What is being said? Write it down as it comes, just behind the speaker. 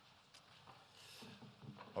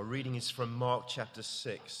Our reading is from Mark chapter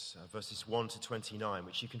 6, verses 1 to 29,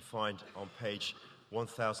 which you can find on page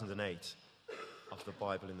 1008 of the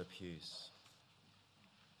Bible in the pews.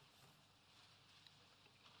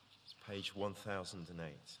 It's page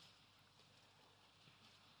 1008.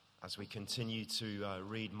 As we continue to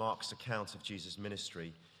read Mark's account of Jesus'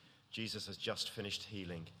 ministry, Jesus has just finished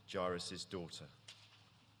healing Jairus' daughter.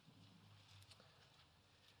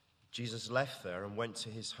 Jesus left there and went to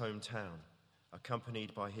his hometown,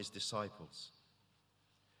 accompanied by his disciples.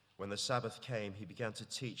 When the Sabbath came, he began to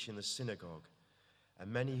teach in the synagogue, and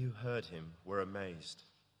many who heard him were amazed.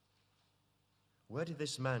 "Where did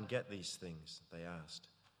this man get these things?" they asked.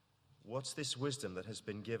 "What's this wisdom that has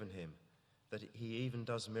been given him, that he even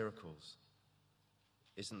does miracles?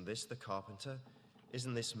 Isn't this the carpenter?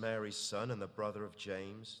 Isn't this Mary's son and the brother of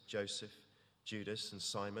James, Joseph, Judas, and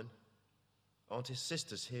Simon? Aren't his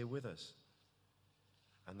sisters here with us?"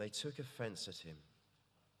 And they took offense at him.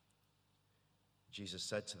 Jesus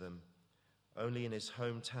said to them, "Only in his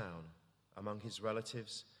hometown, among his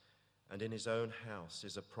relatives, and in his own house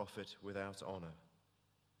is a prophet without honor.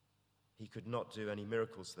 He could not do any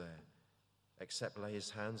miracles there, except lay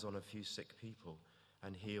his hands on a few sick people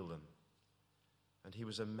and heal them. And he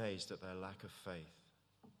was amazed at their lack of faith."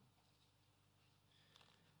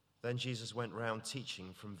 Then Jesus went round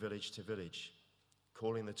teaching from village to village.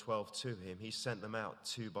 Calling the 12 to him, he sent them out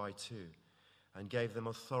 2 by 2 and gave them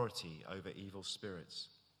authority over evil spirits.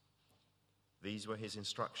 These were his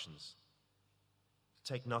instructions: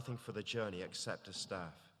 "Take nothing for the journey except a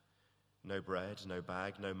staff, no bread, no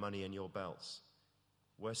bag, no money in your belts.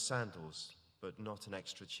 Wear sandals, but not an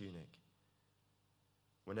extra tunic.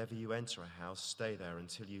 Whenever you enter a house, stay there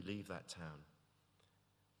until you leave that town.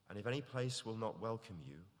 And if any place will not welcome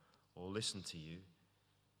you or listen to you,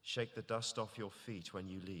 shake the dust off your feet when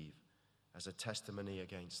you leave as a testimony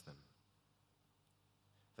against them."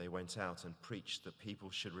 They went out and preached that people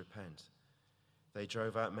should repent. They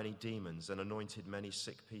drove out many demons and anointed many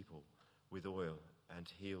sick people with oil and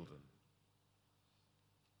healed them.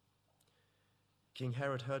 King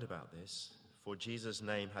Herod heard about this, for Jesus'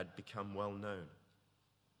 name had become well known.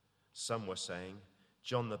 Some were saying,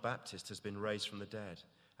 "John the Baptist has been raised from the dead,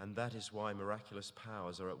 and that is why miraculous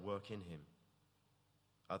powers are at work in him."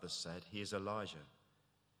 Others said, "He is Elijah."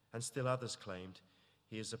 And still others claimed,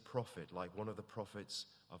 "He is a prophet like one of the prophets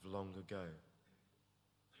of long ago."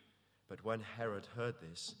 But when Herod heard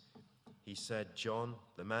this, he said, "John,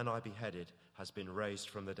 the man I beheaded, has been raised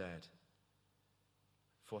from the dead."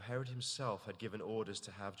 For Herod himself had given orders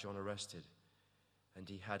to have John arrested, and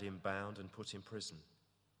he had him bound and put in prison.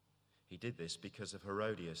 He did this because of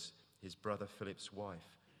Herodias, his brother Philip's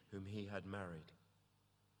wife, whom he had married.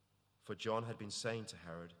 For John had been saying to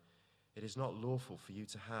Herod, "It is not lawful for you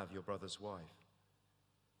to have your brother's wife."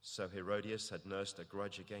 So Herodias had nursed a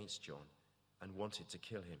grudge against John and wanted to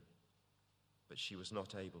kill him. But she was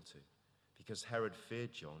not able to, because Herod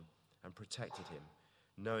feared John and protected him,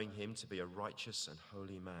 knowing him to be a righteous and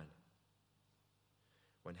holy man.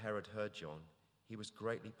 When Herod heard John, he was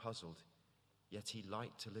greatly puzzled, yet he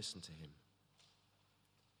liked to listen to him.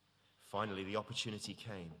 Finally, the opportunity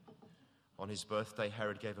came. On his birthday,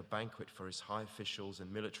 Herod gave a banquet for his high officials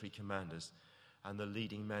and military commanders and the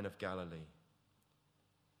leading men of Galilee.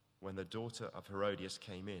 When the daughter of Herodias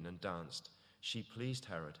came in and danced, she pleased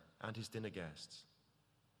Herod and his dinner guests.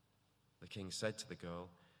 The king said to the girl,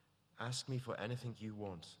 "Ask me for anything you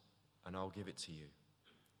want, and I'll give it to you."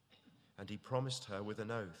 And he promised her with an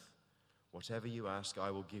oath, "Whatever you ask, I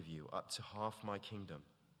will give you, up to half my kingdom."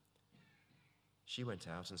 She went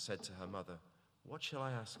out and said to her mother, "What shall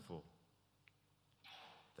I ask for?"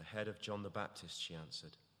 "The head of John the Baptist," she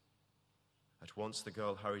answered. At once the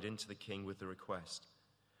girl hurried into the king with the request,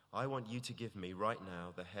 "I want you to give me right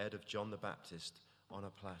now the head of John the Baptist on a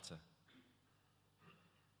platter."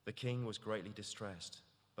 The king was greatly distressed,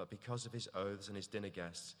 but because of his oaths and his dinner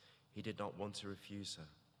guests, he did not want to refuse her.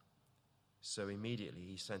 So immediately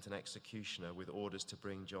he sent an executioner with orders to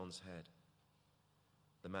bring John's head.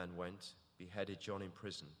 The man went, beheaded John in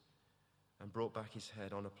prison, and brought back his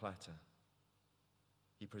head on a platter.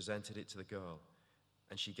 He presented it to the girl,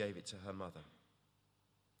 and she gave it to her mother.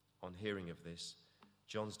 On hearing of this,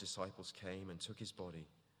 John's disciples came and took his body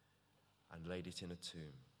and laid it in a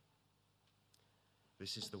tomb.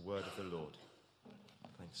 This is the word of the Lord.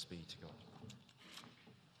 Thanks be to God.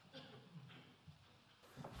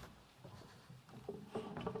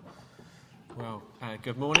 Well,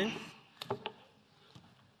 good morning.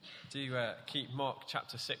 Do keep Mark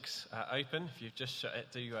chapter 6 open. If you've just shut it,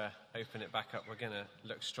 do open it back up. We're going to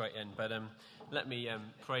look straight in. But let me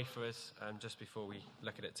pray for us just before we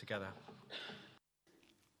look at it together.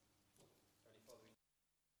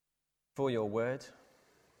 for your word.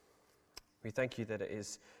 We thank you that it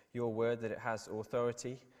is your word, that it has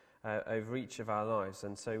authority over each of our lives.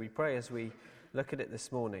 And so we pray as we look at it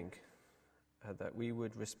this morning that we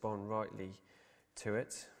would respond rightly to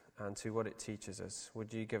it and to what it teaches us.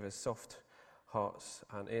 Would you give us soft hearts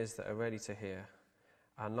and ears that are ready to hear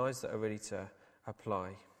and lives that are ready to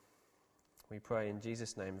apply. We pray in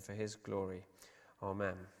Jesus' name for his glory.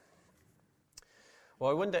 Amen.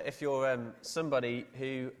 Well, I wonder if you're somebody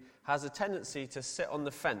who has a tendency to sit on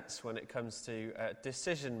the fence when it comes to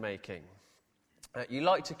decision making. You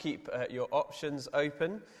like to keep your options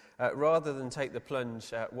open rather than take the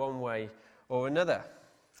plunge one way or another.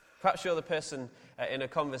 Perhaps you're the person in a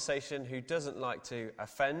conversation who doesn't like to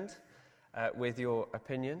offend with your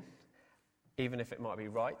opinion, even if it might be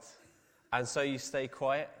right, and so you stay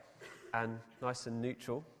quiet and nice and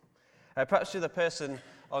neutral. Perhaps you're the person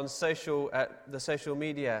on the social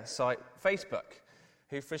media site Facebook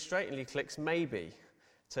who frustratingly clicks maybe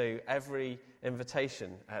to every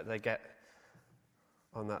invitation they get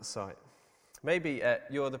on that site. Maybe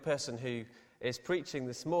you're the person who is preaching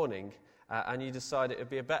this morning and you decide it would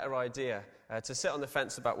be a better idea to sit on the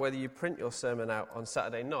fence about whether you print your sermon out on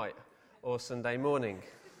Saturday night or Sunday morning.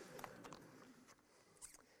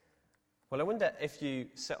 Well, I wonder if you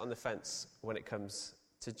sit on the fence when it comes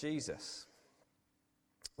to Jesus.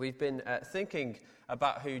 We've been thinking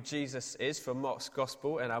about who Jesus is from Mark's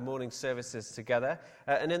Gospel in our morning services together.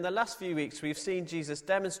 And in the last few weeks, we've seen Jesus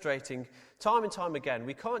demonstrating time and time again.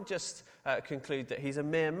 We can't just conclude that he's a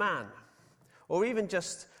mere man, or even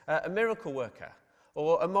just a miracle worker,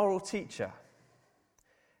 or a moral teacher.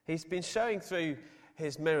 He's been showing through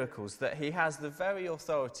his miracles that he has the very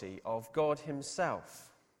authority of God himself.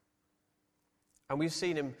 And we've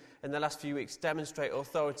seen him in the last few weeks demonstrate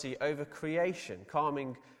authority over creation,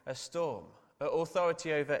 calming a storm,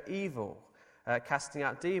 authority over evil, casting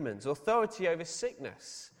out demons, authority over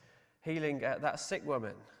sickness, healing that sick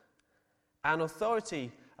woman, and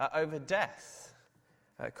authority over death.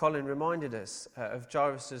 Colin reminded us of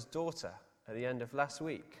Jairus' daughter at the end of last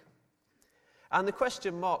week. And the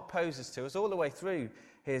question Mark poses to us all the way through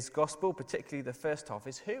his gospel, particularly the first half,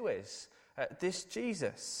 is who is this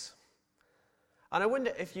Jesus? And I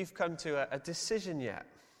wonder if you've come to a decision yet.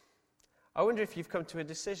 I wonder if you've come to a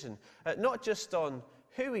decision, not just on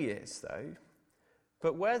who he is, though,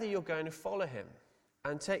 but whether you're going to follow him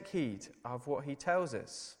and take heed of what he tells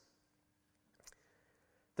us.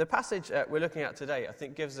 The passage we're looking at today, I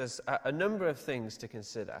think, gives us a number of things to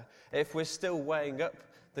consider if we're still weighing up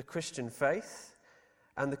the Christian faith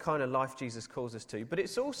and the kind of life Jesus calls us to. But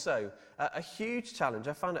it's also a huge challenge.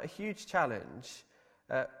 I found it a huge challenge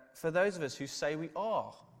for those of us who say we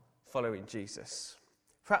are following Jesus,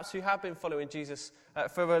 perhaps who have been following Jesus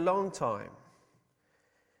for a long time.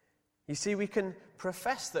 You see, we can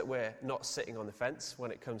profess that we're not sitting on the fence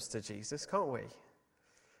when it comes to Jesus, can't we?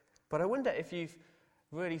 But I wonder if you've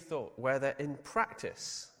really thought whether in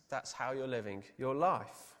practice that's how you're living your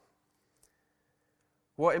life.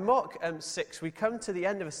 Well, in Mark 6, we come to the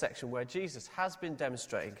end of a section where Jesus has been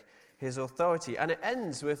demonstrating his authority, and it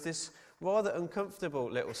ends with this rather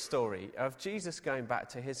uncomfortable little story of Jesus going back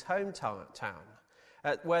to his hometown,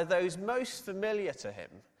 where those most familiar to him,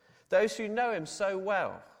 those who know him so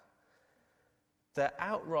well, they're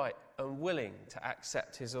outright unwilling to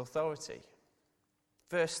accept his authority.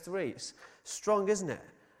 Verse 3, it's strong, isn't it?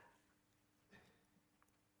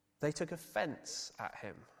 They took offense at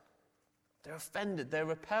him. They're offended, they're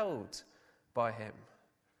repelled by him.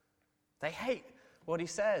 They hate what he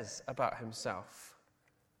says about himself.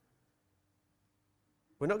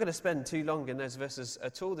 We're not going to spend too long in those verses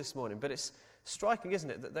at all this morning, but it's striking,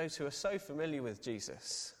 isn't it, that those who are so familiar with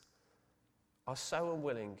Jesus are so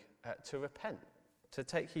unwilling to repent, to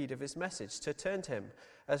take heed of his message, to turn to him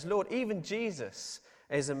as Lord. Even Jesus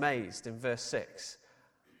is amazed in verse 6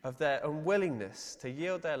 of their unwillingness to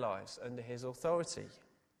yield their lives under his authority.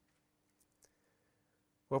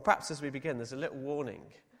 Well, perhaps as we begin, there's a little warning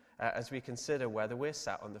as we consider whether we're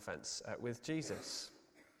sat on the fence with Jesus.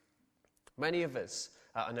 Many of us,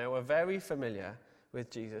 I know, are very familiar with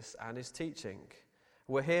Jesus and his teaching.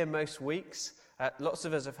 We're here most weeks. Lots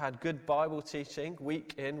of us have had good Bible teaching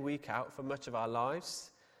week in, week out for much of our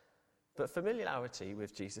lives. But familiarity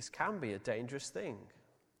with Jesus can be a dangerous thing.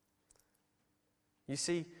 You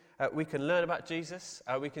see, we can learn about Jesus.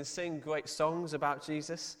 We can sing great songs about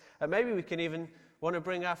Jesus. Maybe we can even want to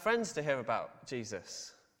bring our friends to hear about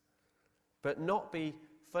Jesus. But not be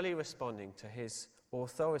fully responding to his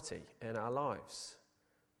authority in our lives.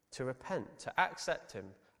 To repent, to accept him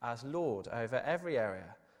as Lord over every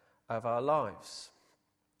area of our lives.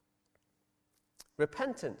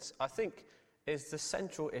 Repentance, I think, is the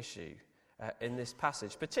central issue in this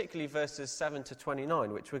passage, particularly verses 7 to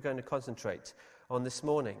 29, which we're going to concentrate on this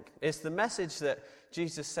morning. It's the message that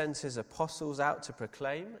Jesus sends his apostles out to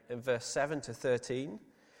proclaim in verse 7 to 13.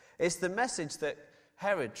 It's the message that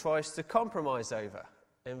Herod tries to compromise over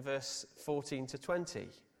in verse 14 to 20.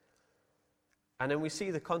 And then we see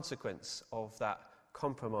the consequence of that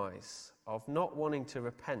compromise, of not wanting to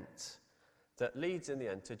repent, that leads in the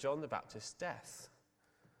end to John the Baptist's death.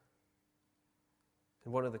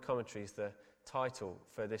 In one of the commentaries, the title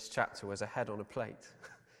for this chapter was "A Head on a Plate."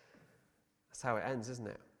 That's how it ends, isn't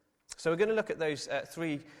it? So we're going to look at those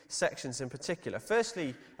three sections in particular.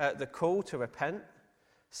 Firstly, the call to repent.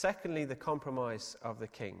 Secondly, the compromise of the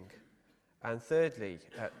king. And thirdly,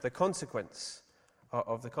 the consequence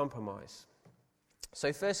of the compromise.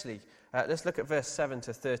 So firstly, let's look at verse 7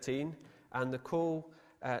 to 13 and the call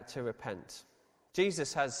to repent.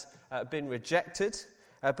 Jesus has been rejected,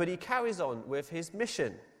 but he carries on with his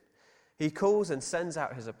mission. He calls and sends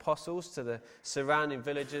out his apostles to the surrounding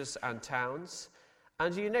villages and towns.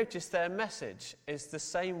 And you notice their message is the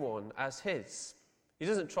same one as his. He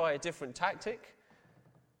doesn't try a different tactic.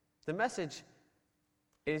 The message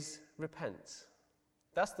is repent.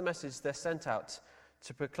 That's the message they're sent out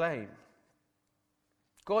to proclaim.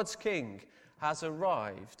 God's king has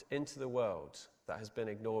arrived into the world that has been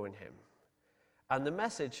ignoring him. And the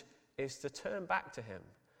message is to turn back to him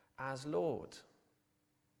as Lord.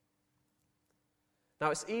 Now,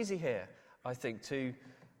 it's easy here, I think, to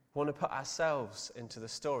want to put ourselves into the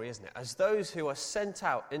story, isn't it? As those who are sent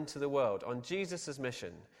out into the world on Jesus'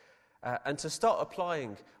 mission, and to start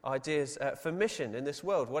applying ideas for mission in this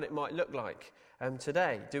world, what it might look like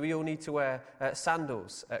today. Do we all need to wear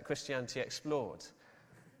sandals at Christianity Explored?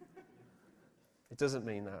 It doesn't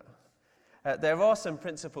mean that. There are some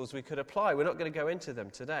principles we could apply. We're not going to go into them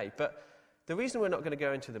today, but the reason we're not going to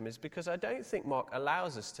go into them is because I don't think Mark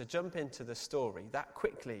allows us to jump into the story that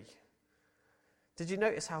quickly. Did you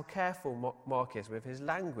notice how careful Mark is with his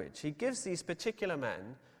language? He gives these particular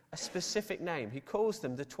men a specific name. He calls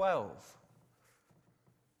them the 12,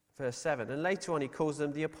 verse 7, and later on he calls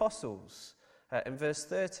them the apostles in verse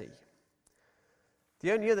 30.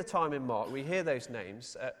 The only other time in Mark we hear those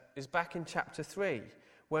names is back in chapter 3,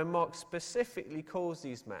 where Mark specifically calls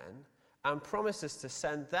these men and promises to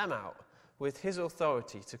send them out with his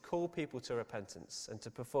authority to call people to repentance and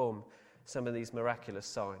to perform some of these miraculous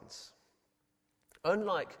signs.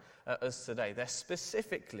 Unlike us today, they're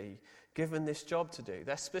specifically given this job to do.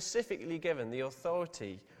 They're specifically given the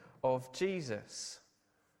authority of Jesus.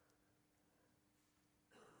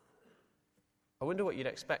 I wonder what you'd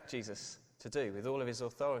expect Jesus to do with all of his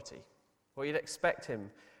authority. What you'd expect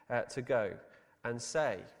him to go and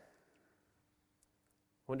say. I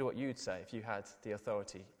wonder what you'd say if you had the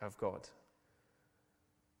authority of God.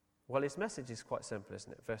 Well, his message is quite simple,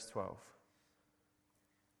 isn't it? Verse 12.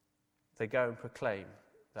 They go and proclaim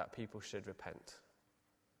that people should repent.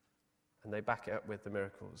 And they back it up with the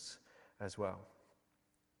miracles as well.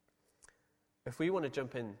 If we want to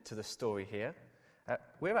jump into the story here,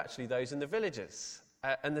 we're actually those in the villages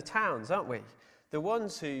and the towns, aren't we? The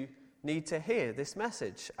ones who need to hear this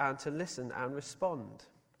message and to listen and respond.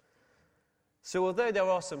 So although there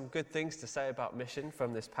are some good things to say about mission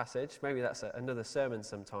from this passage, maybe that's another sermon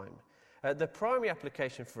sometime, the primary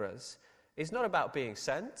application for us is not about being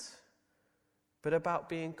sent, but about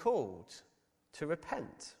being called to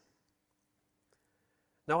repent.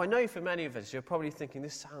 Now, I know for many of us, you're probably thinking,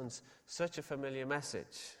 this sounds such a familiar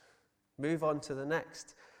message. Move on to the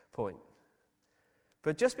next point.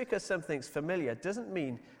 But just because something's familiar doesn't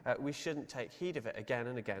mean we shouldn't take heed of it again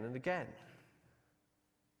and again and again.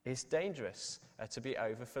 It's dangerous to be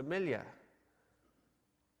over-familiar.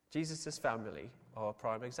 Jesus' family are a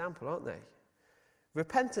prime example, aren't they?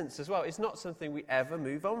 Repentance as well is not something we ever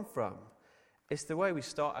move on from. It's the way we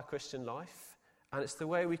start our Christian life, and it's the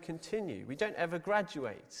way we continue. We don't ever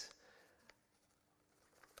graduate.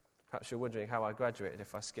 Perhaps you're wondering how I graduated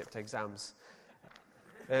if I skipped exams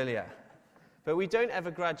earlier. But we don't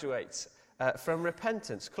ever graduate from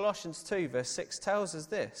repentance. Colossians 2 verse 6 tells us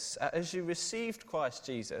this: as you received Christ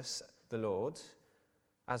Jesus, the Lord,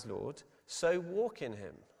 as Lord, so walk in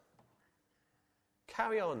him.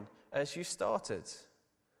 Carry on as you started.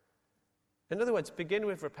 In other words, begin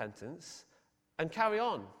with repentance and carry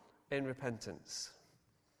on in repentance.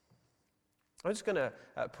 I'm just going to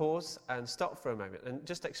pause and stop for a moment and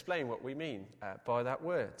just explain what we mean by that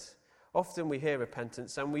word. Often we hear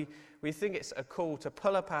repentance and we think it's a call to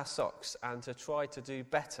pull up our socks and to try to do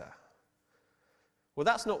better. Well,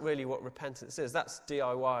 that's not really what repentance is. That's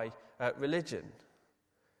DIY religion.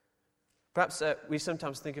 Perhaps we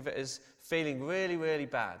sometimes think of it as feeling really, really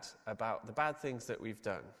bad about the bad things that we've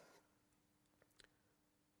done.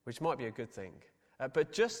 which might be a good thing.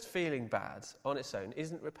 But just feeling bad on its own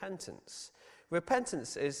isn't repentance.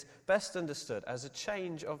 Repentance is best understood as a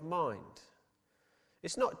change of mind.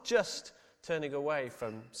 It's not just turning away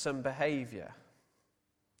from some behaviour.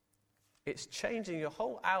 It's changing your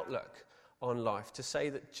whole outlook on life to say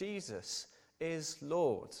that Jesus is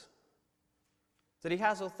Lord, that he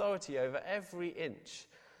has authority over every inch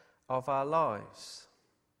of our lives.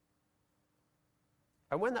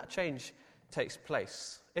 And when that change takes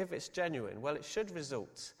place, if it's genuine, well, it should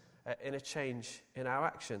result in a change in our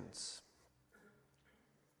actions.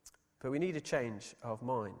 But we need a change of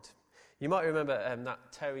mind. You might remember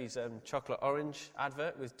that Terry's chocolate orange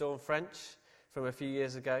advert with Dawn French from a few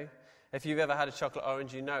years ago. If you've ever had a chocolate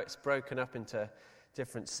orange, you know it's broken up into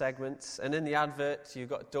different segments. And in the advert, you've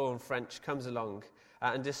got Dawn French comes along.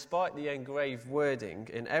 And despite the engraved wording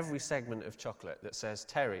in every segment of chocolate that says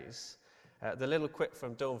Terry's, the little quip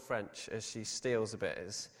from Dawn French as she steals a bit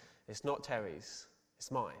is, "It's not Terry's,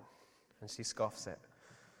 it's mine." And she scoffs it.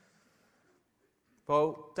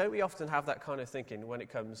 Well, don't we often have that kind of thinking when it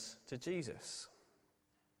comes to Jesus?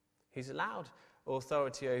 He's allowed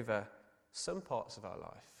authority over some parts of our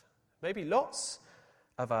life, maybe lots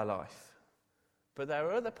of our life. But there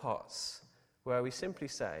are other parts where we simply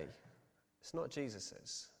say, it's not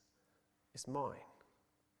Jesus's, it's mine.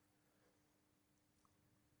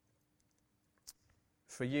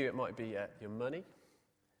 For you, it might be your money,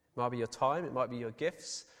 it might be your time, it might be your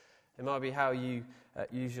gifts, it might be how you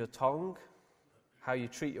use your tongue, how you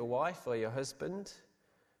treat your wife or your husband,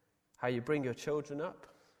 how you bring your children up.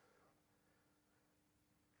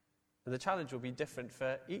 And the challenge will be different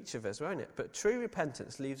for each of us, won't it? But true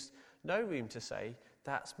repentance leaves no room to say,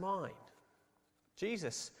 that's mine.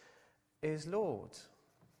 Jesus is Lord,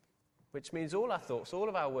 which means all our thoughts, all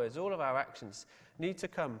of our words, all of our actions need to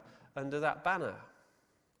come under that banner,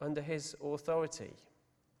 under his authority.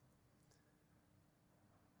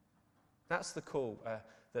 That's the call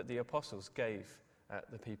that the apostles gave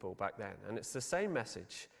the people back then. And it's the same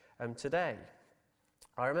message today.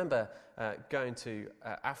 I remember going to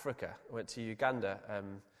Africa. I went to Uganda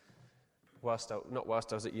whilst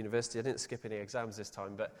I was at university. I didn't skip any exams this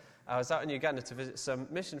time, but I was out in Uganda to visit some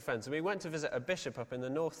mission friends. And we went to visit a bishop up in the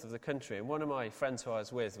north of the country. And one of my friends who I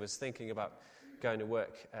was with was thinking about going to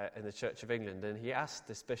work in the Church of England. And he asked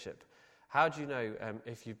this bishop, "How do you know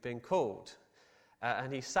if you've been called?"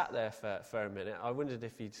 And he sat there for a minute. I wondered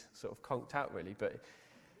if he'd sort of conked out, really. But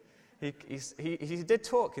he did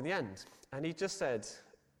talk in the end. And he just said,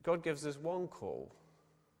 God gives us one call,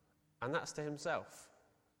 and that's to himself.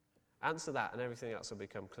 Answer that, and everything else will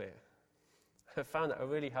become clear. I found that a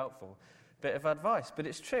really helpful bit of advice. But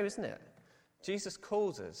it's true, isn't it? Jesus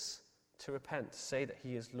calls us to repent, to say that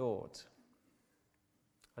he is Lord.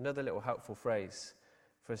 Another little helpful phrase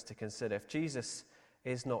for us to consider. If Jesus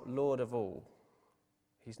is not Lord of all,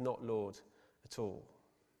 he's not Lord at all.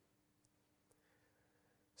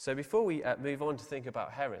 So before we move on to think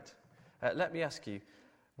about Herod, let me ask you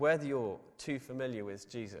whether you're too familiar with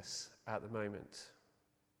Jesus at the moment.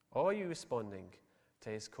 Are you responding to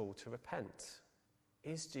his call to repent?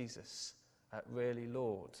 Is Jesus really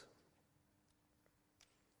Lord?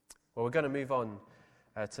 Well, we're going to move on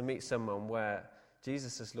to meet someone where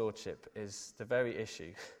Jesus' lordship is the very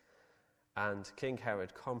issue and King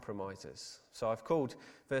Herod compromises. So I've called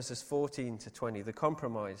verses 14 to 20 the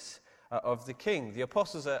compromise of the king. The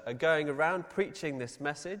apostles are going around preaching this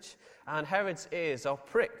message, and Herod's ears are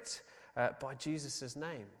pricked by Jesus'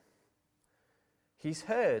 name. He's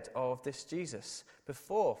heard of this Jesus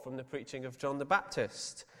before from the preaching of John the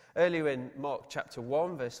Baptist. Earlier in Mark chapter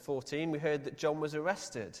 1, verse 14, we heard that John was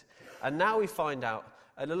arrested. And now we find out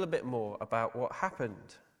a little bit more about what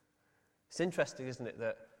happened. It's interesting, isn't it,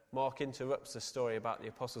 that Mark interrupts the story about the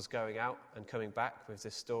apostles going out and coming back with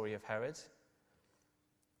this story of Herod.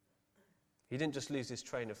 He didn't just lose his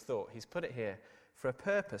train of thought. He's put it here for a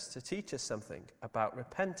purpose, to teach us something about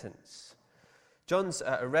repentance. John's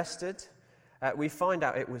arrested. We find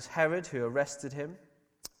out it was Herod who arrested him.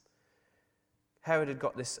 Herod had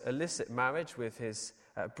got this illicit marriage with his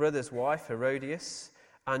brother's wife, Herodias,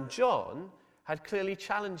 and John had clearly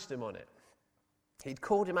challenged him on it. He'd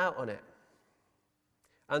called him out on it.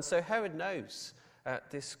 And so Herod knows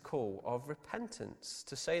this call of repentance,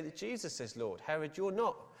 to say that Jesus is Lord. Herod, you're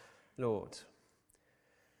not Lord.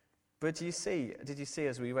 But did you see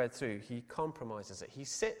as we read through, he compromises it. He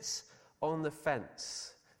sits on the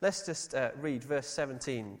fence. Let's just read verse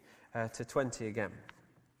 17 to 20 again.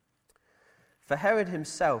 For Herod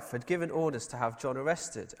himself had given orders to have John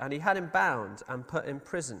arrested, and he had him bound and put in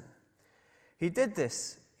prison. He did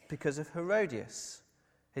this because of Herodias,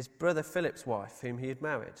 his brother Philip's wife, whom he had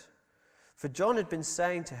married. For John had been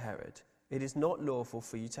saying to Herod, "It is not lawful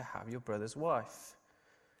for you to have your brother's wife."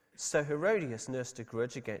 So Herodias nursed a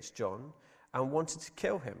grudge against John and wanted to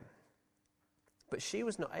kill him. But she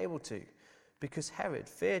was not able to, because Herod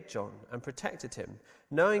feared John and protected him,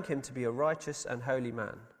 knowing him to be a righteous and holy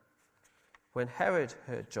man. When Herod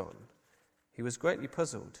heard John, he was greatly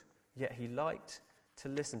puzzled, yet he liked to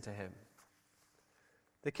listen to him.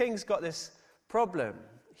 The king's got this problem.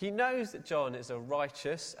 He knows that John is a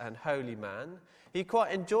righteous and holy man. He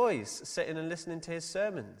quite enjoys sitting and listening to his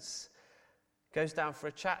sermons. Goes down for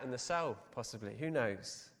a chat in the cell, possibly, who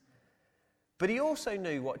knows. But he also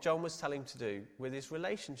knew what John was telling him to do with his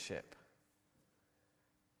relationship.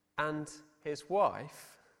 And his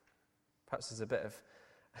wife, perhaps there's a bit of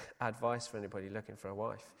advice for anybody looking for a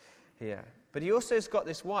wife here. But he also has got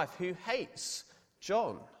this wife who hates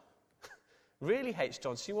John. Really hates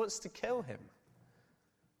John. She wants to kill him.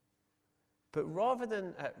 But rather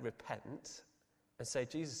than repent and say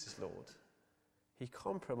Jesus is Lord, he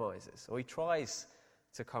compromises, or he tries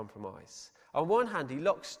to compromise. On one hand, he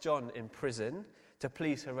locks John in prison to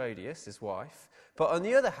please Herodias, his wife. But on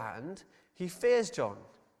the other hand, he fears John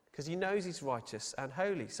because he knows he's righteous and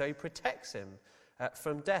holy. So he protects him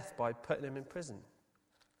from death by putting him in prison.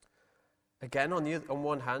 Again, on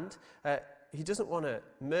one hand, he doesn't want to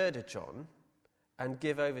murder John and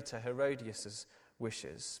give over to Herodias'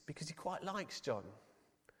 wishes because he quite likes John.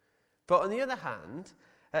 But on the other hand,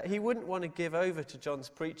 he wouldn't want to give over to John's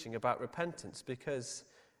preaching about repentance because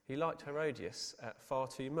he liked Herodias far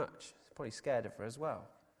too much. He's probably scared of her as well.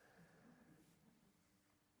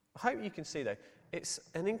 I hope you can see, though, it's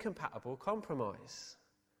an incompatible compromise.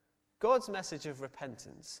 God's message of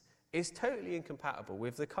repentance is totally incompatible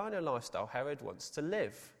with the kind of lifestyle Herod wants to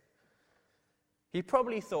live. He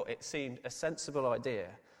probably thought it seemed a sensible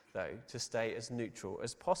idea, though, to stay as neutral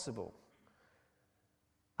as possible.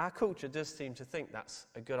 Our culture does seem to think that's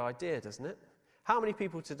a good idea, doesn't it? How many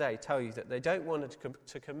people today tell you that they don't want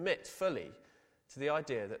to commit fully to the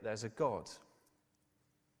idea that there's a God?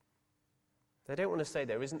 They don't want to say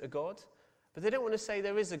there isn't a God, but they don't want to say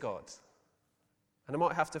there is a God. And I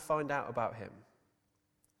might have to find out about him.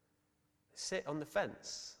 Sit on the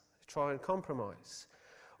fence, try and compromise.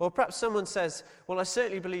 Or perhaps someone says, well, I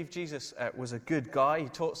certainly believe Jesus was a good guy, he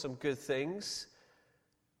taught some good things,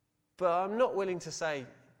 but I'm not willing to say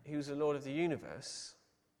he was the Lord of the universe,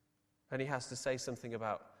 and he has to say something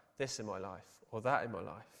about this in my life, or that in my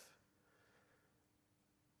life.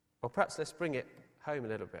 Or perhaps let's bring it home a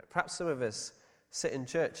little bit. Perhaps some of us sit in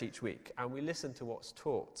church each week, and we listen to what's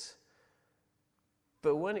taught,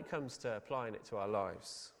 but when it comes to applying it to our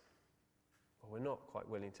lives, well, we're not quite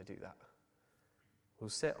willing to do that. We'll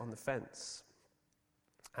sit on the fence.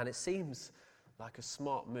 And it seems like a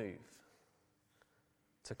smart move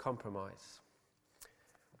to compromise.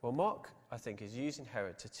 Well, Mark, I think, is using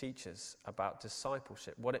Herod to teach us about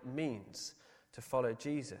discipleship, what it means to follow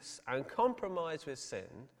Jesus. And compromise with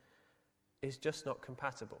sin is just not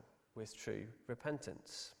compatible with true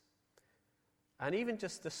repentance. And even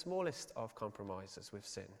just the smallest of compromises with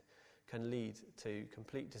sin can lead to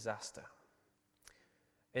complete disaster.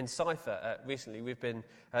 In Cypher, recently, we've been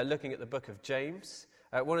looking at the book of James.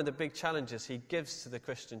 One of the big challenges he gives to the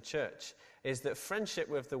Christian church is that friendship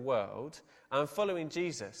with the world and following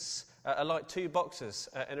Jesus are like two boxers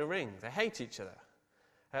in a ring. They hate each other.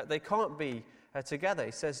 They can't be together.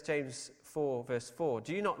 He says, James 4, verse 4,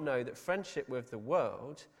 "Do you not know that friendship with the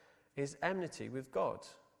world is enmity with God?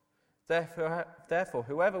 Therefore,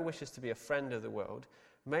 whoever wishes to be a friend of the world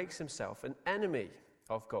makes himself an enemy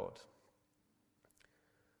of God."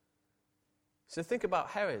 So think about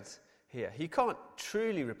Herod here. He can't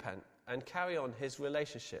truly repent and carry on his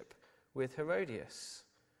relationship with Herodias.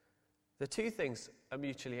 The two things are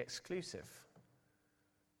mutually exclusive.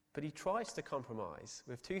 But he tries to compromise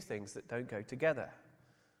with two things that don't go together.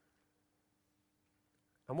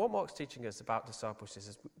 And what Mark's teaching us about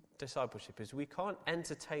discipleship is we can't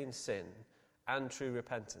entertain sin and true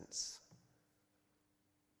repentance.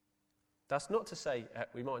 That's not to say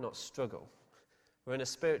we might not struggle. We're in a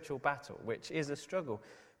spiritual battle, which is a struggle.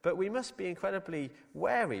 But we must be incredibly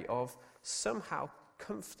wary of somehow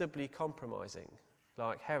comfortably compromising,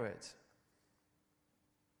 like Herod.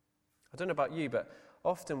 I don't know about you, but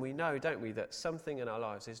often we know, don't we, that something in our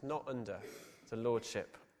lives is not under the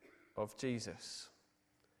lordship of Jesus.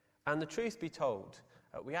 And the truth be told,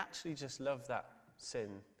 we actually just love that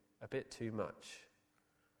sin a bit too much.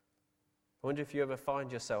 I wonder if you ever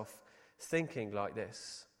find yourself thinking like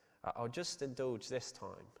this: I'll just indulge this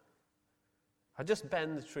time. I'll just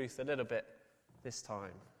bend the truth a little bit this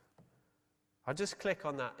time. I'll just click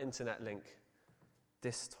on that internet link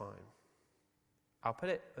this time. I'll put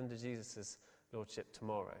it under Jesus' lordship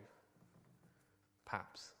tomorrow.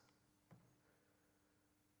 Perhaps.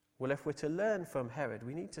 Well, if we're to learn from Herod,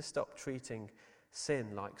 we need to stop treating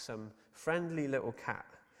sin like some friendly little cat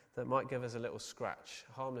that might give us a little scratch,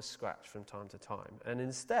 a harmless scratch from time to time, and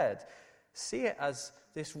instead see it as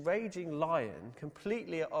this raging lion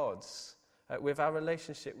completely at odds with our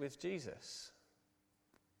relationship with Jesus.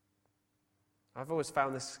 I've always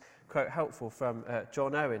found this quote helpful from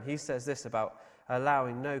John Owen. He says this about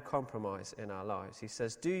allowing no compromise in our lives. He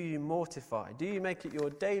says, "Do you mortify? Do you make it your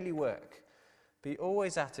daily work? Be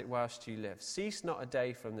always at it whilst you live. Cease not a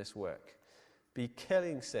day from this work. Be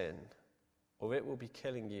killing sin, or it will be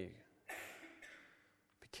killing you.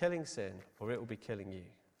 Be killing sin, or it will be killing you."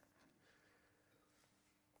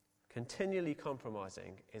 Continually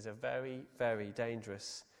compromising is a very, very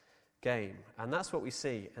dangerous game. And that's what we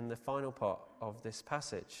see in the final part of this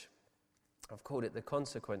passage. I've called it the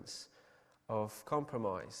consequence of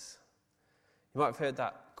compromise. You might have heard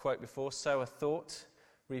that quote before: sow a thought,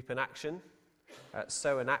 reap an action.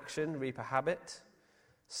 Sow an action, reap a habit.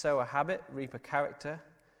 Sow a habit, reap a character.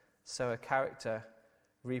 Sow a character,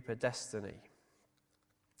 reap a destiny.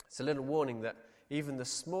 It's a little warning that even the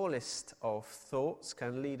smallest of thoughts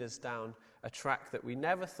can lead us down a track that we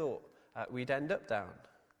never thought we'd end up down.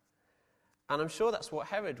 And I'm sure that's what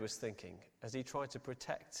Herod was thinking as he tried to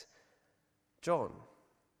protect John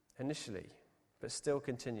initially, but still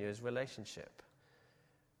continue his relationship.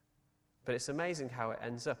 But it's amazing how it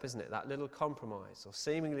ends up, isn't it? That little compromise, or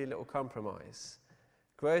seemingly little compromise,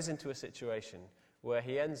 grows into a situation where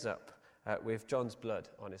he ends up with John's blood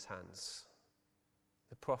on his hands.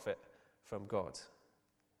 The prophet from God.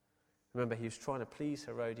 Remember, he was trying to please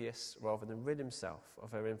Herodias rather than rid himself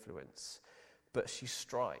of her influence. But she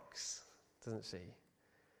strikes, doesn't she?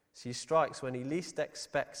 She strikes when he least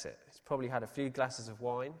expects it. He's probably had a few glasses of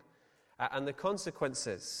wine. And the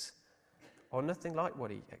consequences are nothing like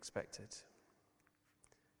what he expected.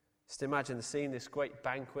 Just imagine the scene, this great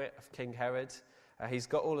banquet of King Herod. He's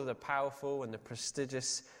got all of the powerful and the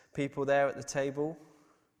prestigious people there at the table.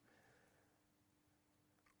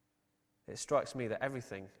 It strikes me that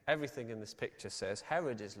everything in this picture says,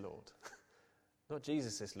 Herod is Lord, not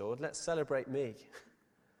Jesus is Lord. Let's celebrate me.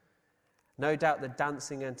 No doubt the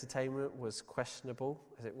dancing entertainment was questionable,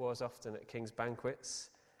 as it was often at king's banquets.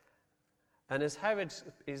 And as Herod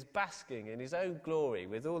is basking in his own glory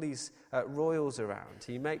with all these royals around,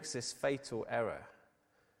 he makes this fatal error.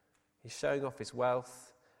 He's showing off his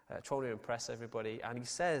wealth, trying to impress everybody, and he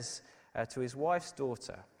says to his wife's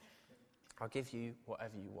daughter, "I'll give you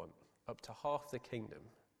whatever you want, up to half the kingdom."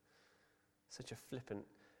 Such a flippant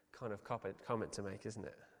kind of comment to make, isn't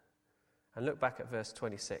it? And look back at verse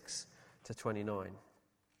 26 to 29.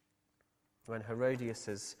 When Herodias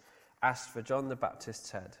has asked for John the Baptist's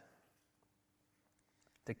head,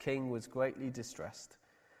 the king was greatly distressed,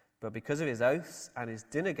 but because of his oaths and his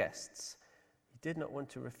dinner guests, he did not want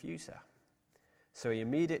to refuse her. So he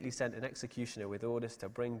immediately sent an executioner with orders to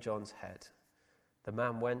bring John's head. The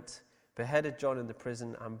man went, beheaded John in the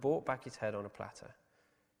prison, and brought back his head on a platter.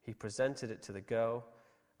 He presented it to the girl,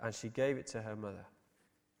 and she gave it to her mother.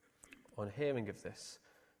 On hearing of this,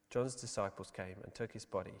 John's disciples came and took his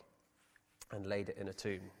body and laid it in a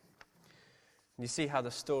tomb. And you see how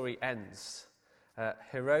the story ends.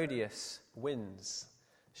 Herodias wins.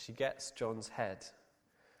 She gets John's head.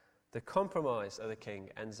 The compromise of the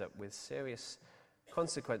king ends up with serious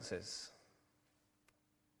consequences.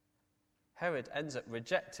 Herod ends up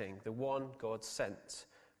rejecting the one God sent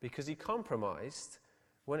because he compromised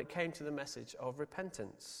when it came to the message of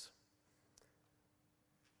repentance.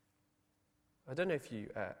 I don't know if you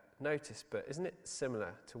noticed, but isn't it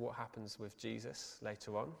similar to what happens with Jesus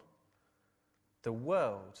later on? The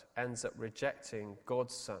world ends up rejecting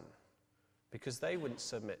God's Son because they wouldn't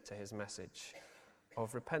submit to his message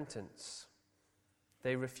of repentance.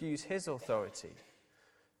 They refuse his authority,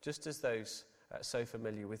 just as those so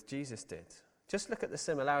familiar with Jesus did. Just look at the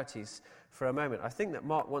similarities for a moment. I think that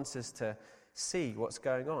Mark wants us to see what's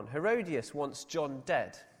going on. Herodias wants John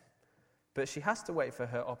dead, but she has to wait for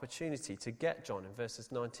her opportunity to get John in verses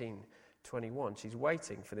 19-21. She's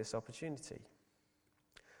waiting for this opportunity.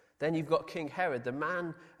 Then you've got King Herod, the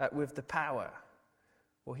man with the power.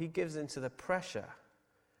 Well, he gives in to the pressure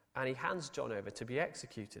and he hands John over to be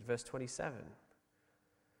executed, verse 27.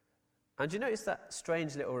 And you notice that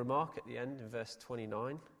strange little remark at the end in verse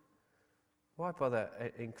 29? Why bother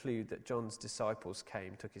include that John's disciples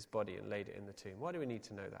came, took his body and laid it in the tomb? Why do we need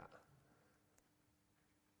to know that?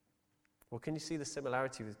 Well, can you see the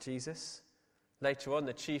similarity with Jesus? Later on,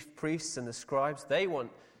 the chief priests and the scribes, they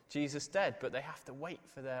want Jesus dead, but they have to wait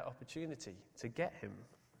for their opportunity to get him.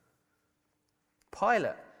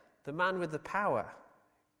 Pilate, the man with the power,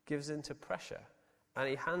 gives in to pressure, and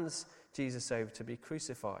he hands Jesus over to be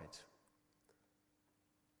crucified.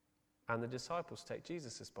 And the disciples take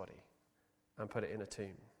Jesus' body and put it in a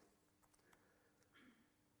tomb.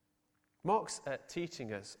 Mark's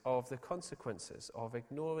teaching us of the consequences of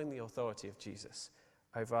ignoring the authority of Jesus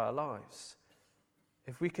over our lives.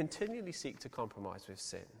 If we continually seek to compromise with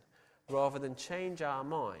sin, rather than change our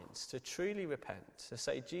minds to truly repent, to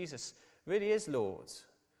say Jesus really is Lord,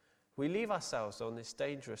 we leave ourselves on this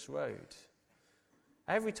dangerous road.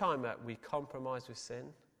 Every time that we compromise with sin,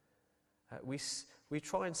 we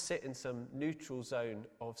try and sit in some neutral zone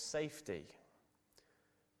of safety.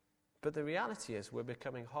 But the reality is we're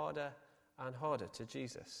becoming harder and harder to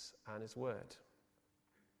Jesus and his word.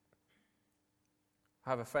 I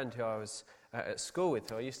have a friend who I was at school with,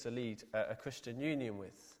 who I used to lead a Christian union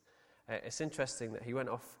with. It's interesting that he went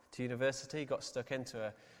off to university, got stuck into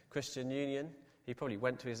a Christian union. He probably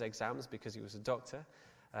went to his exams because he was a doctor,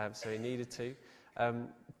 so he needed to.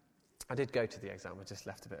 I did go to the exam, I just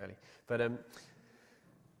left a bit early. But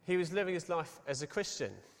he was living his life as a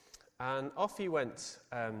Christian, and off he went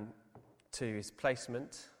to his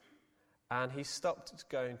placement, and he stopped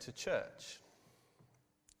going to church.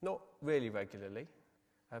 Not really regularly,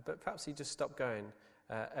 but perhaps he just stopped going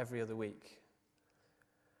every other week.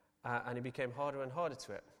 And he became harder and harder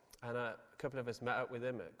to it. And a couple of us met up with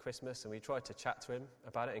him at Christmas, and we tried to chat to him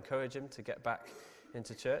about it, encourage him to get back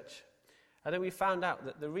into church. And then we found out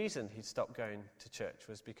that the reason he'd stopped going to church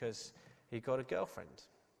was because he got a girlfriend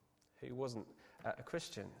who wasn't a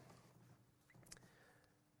Christian.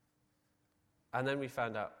 And then we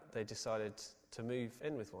found out they decided to move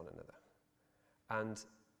in with one another. And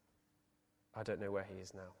I don't know where he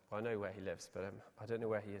is now. Well, I know where he lives, but I don't know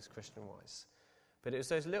where he is Christian-wise. But it was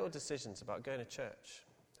those little decisions about going to church,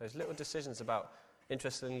 those little decisions about,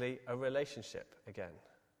 interestingly, a relationship again.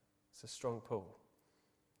 It's a strong pull.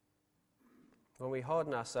 When we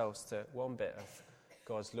harden ourselves to one bit of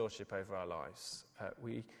God's lordship over our lives,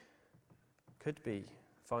 we could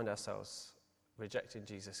find ourselves rejecting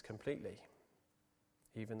Jesus completely,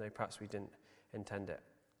 even though perhaps we didn't intend it.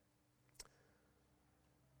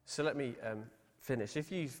 So let me finish.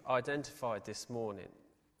 If you've identified this morning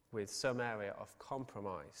with some area of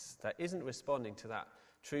compromise that isn't responding to that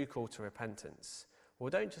true call to repentance, well,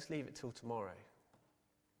 don't just leave it till tomorrow.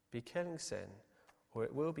 Be killing sin, or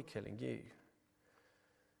it will be killing you.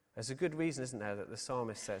 There's a good reason, isn't there, that the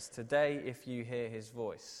psalmist says, "Today, if you hear his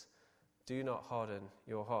voice, do not harden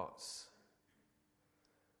your hearts."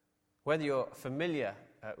 Whether you're familiar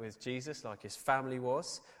with Jesus, like his family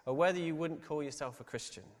was, or whether you wouldn't call yourself a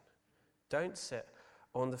Christian, don't sit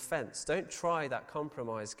on the fence. Don't try that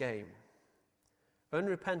compromise game.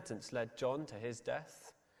 Unrepentance led John to his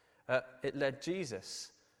death. It led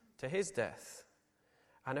Jesus to his death.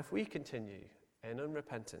 And if we continue in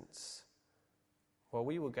unrepentance, well,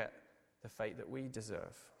 we will get the fate that we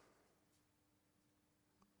deserve.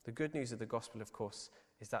 The good news of the gospel, of course,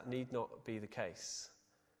 is that need not be the case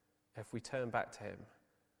if we turn back to him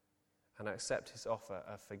and accept his offer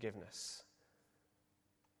of forgiveness.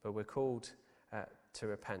 But we're called to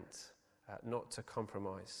repent, not to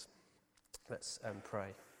compromise. Let's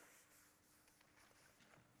pray.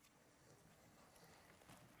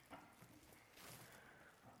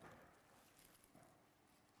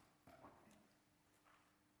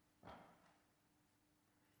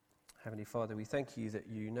 Heavenly Father, we thank you that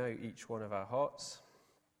you know each one of our hearts.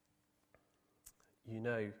 You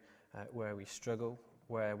know where we struggle,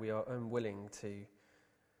 where we are unwilling to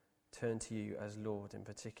turn to you as Lord in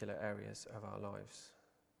particular areas of our lives.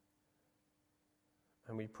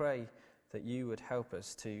 And we pray that you would help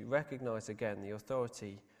us to recognize again the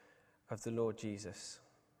authority of the Lord Jesus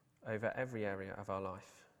over every area of our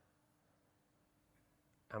life.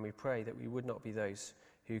 And we pray that we would not be those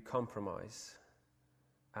who compromise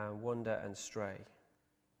and wander and stray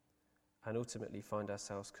and ultimately find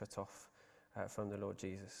ourselves cut off from the Lord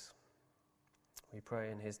Jesus. We pray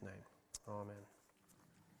in his name. Amen.